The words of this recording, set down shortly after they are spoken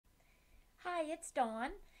it's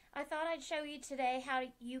Dawn. I thought I'd show you today how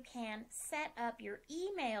you can set up your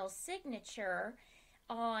email signature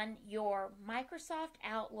on your Microsoft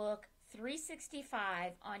Outlook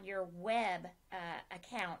 365 on your web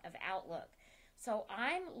account of Outlook. So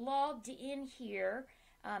I'm logged in here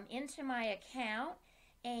into my account,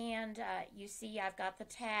 and you see I've got the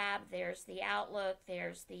tab, there's the Outlook,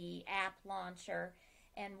 there's the app launcher,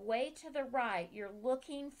 and way to the right you're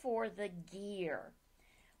looking for the gear.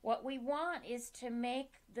 What we want is to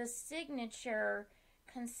make the signature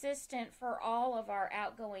consistent for all of our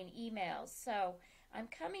outgoing emails. So I'm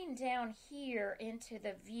coming down here into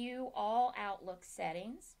the View All Outlook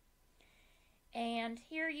settings. And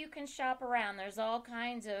here you can shop around. There's all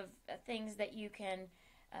kinds of things that you can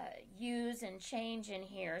use and change in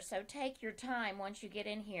here. So take your time once you get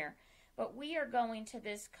in here. But we are going to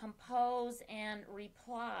this Compose and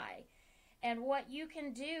Reply. And what you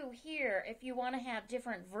can do here, if you want to have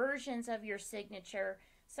different versions of your signature,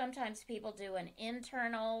 sometimes people do an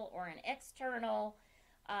internal or an external,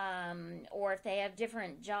 or if they have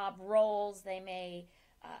different job roles, they may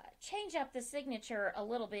change up the signature a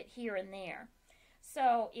little bit here and there.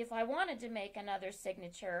 So if I wanted to make another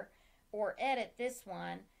signature or edit this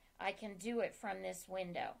one, I can do it from this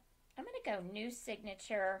window. I'm going to go New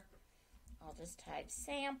Signature. I'll just type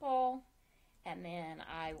Sample. And then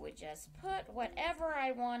I would just put whatever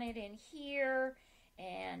I wanted in here,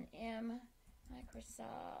 and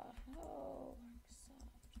Microsoft Office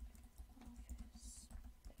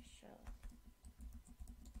Official.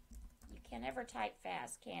 You can never type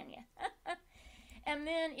fast, can you? And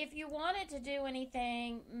then if you wanted to do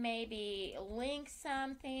anything, maybe link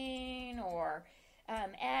something or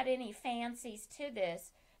add any fancies to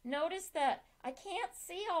this, notice that I can't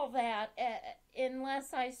see all that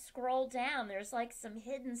unless I scroll down. There's like some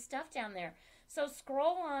hidden stuff down there. So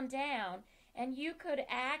scroll on down and you could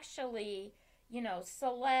actually,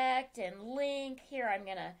 select and link. Here I'm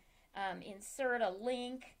going to insert a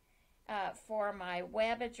link for my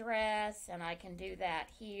web address, and I can do that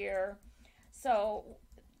here. So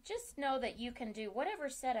just know that you can do whatever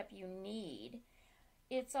setup you need.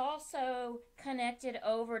 It's also connected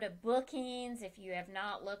over to bookings. If you have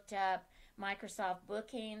not looked up Microsoft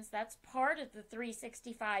Bookings, that's part of the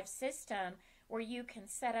 365 system where you can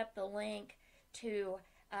set up the link to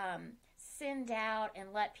send out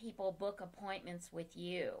and let people book appointments with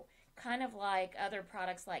you. Kind of like other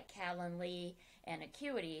products like Calendly and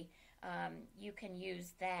Acuity, you can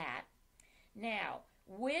use that. Now,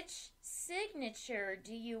 which signature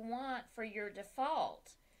do you want for your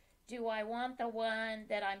default? Do I want the one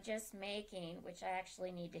that I'm just making, which I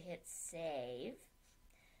actually need to hit Save?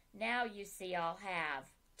 Now you see I'll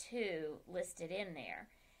have two listed in there.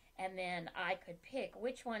 And then I could pick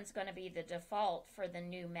which one's going to be the default for the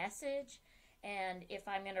new message. And if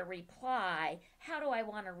I'm going to reply, how do I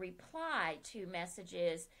want to reply to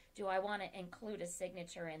messages? Do I want to include a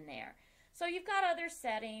signature in there? So you've got other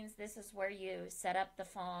settings. This is where you set up the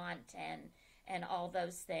font and all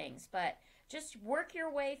those things. But just work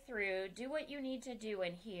your way through, do what you need to do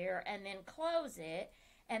in here, and then close it.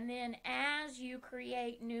 And then as you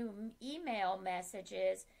create new email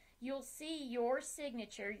messages, you'll see your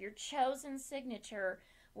signature, your chosen signature,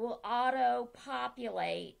 will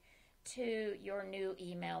auto-populate to your new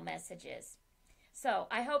email messages. So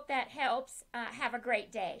I hope that helps. Have a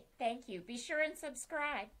great day. Thank you. Be sure and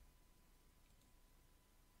subscribe.